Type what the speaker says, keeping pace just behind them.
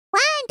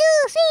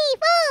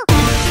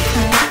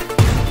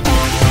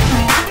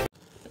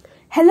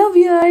Hello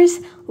viewers,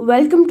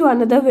 welcome to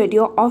another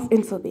video of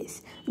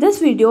Infobase. This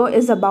video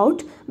is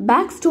about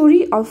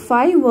backstory of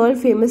 5 world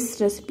famous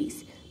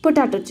recipes.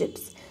 Potato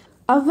chips.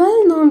 A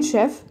well-known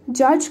chef,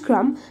 George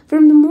Crumb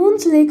from the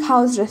Moon's Lake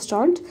House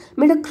restaurant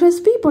made a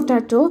crispy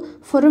potato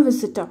for a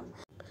visitor.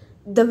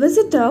 The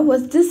visitor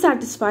was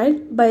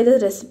dissatisfied by the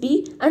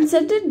recipe and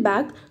sent it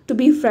back to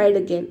be fried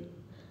again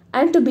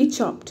and to be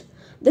chopped.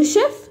 The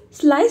chef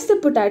sliced the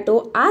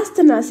potato as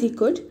thin as he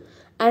could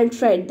and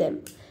fried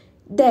them.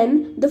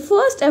 Then the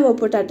first ever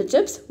potato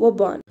chips were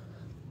born.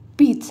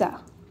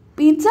 Pizza.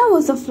 Pizza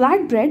was a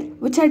flatbread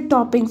which had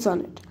toppings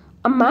on it.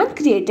 A man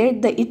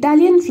created the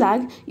Italian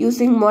flag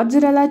using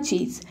mozzarella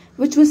cheese,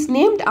 which was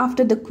named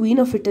after the Queen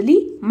of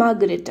Italy,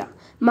 Margherita.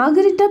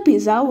 Margherita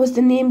Pizza was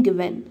the name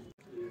given.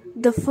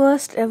 The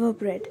first ever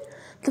bread.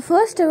 The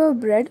first ever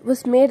bread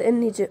was made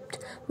in Egypt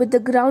with the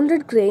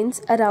grounded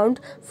grains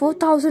around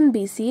 4000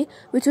 BC,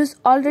 which was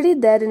already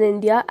there in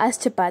India as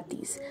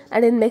chapatis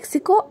and in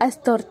Mexico as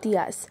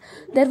tortillas.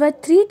 There were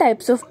 3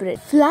 types of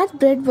bread. Flat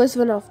bread was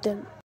one of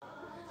them.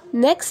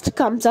 Next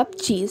comes up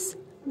cheese.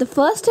 The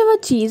first ever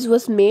cheese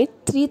was made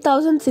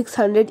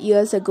 3600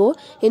 years ago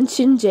in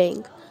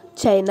Xinjiang,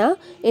 China,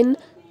 in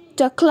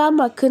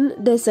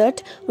Taklamakan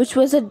Desert, which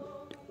was a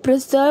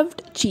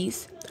preserved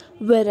cheese.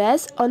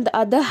 Whereas, on the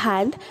other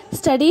hand,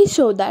 studies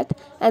show that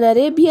an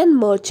Arabian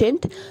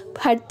merchant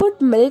had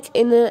put milk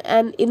in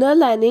an inner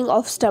lining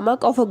of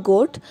stomach of a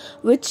goat,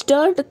 which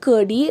turned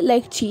curdy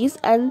like cheese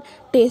and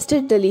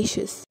tasted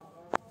delicious.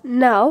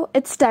 Now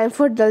it's time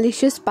for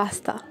delicious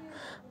pasta.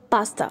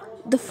 Pasta.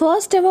 The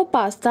first ever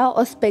pasta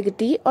or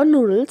spaghetti or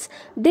noodles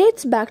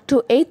dates back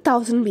to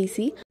 8000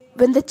 BC,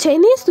 when the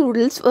Chinese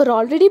noodles were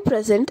already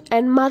present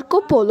and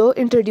Marco Polo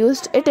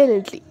introduced it in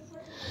Italy.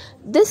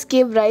 This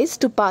gave rise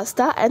to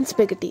pasta and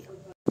spaghetti.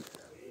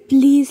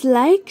 Please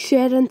like,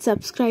 share and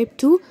subscribe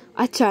to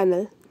our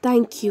channel.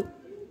 Thank you.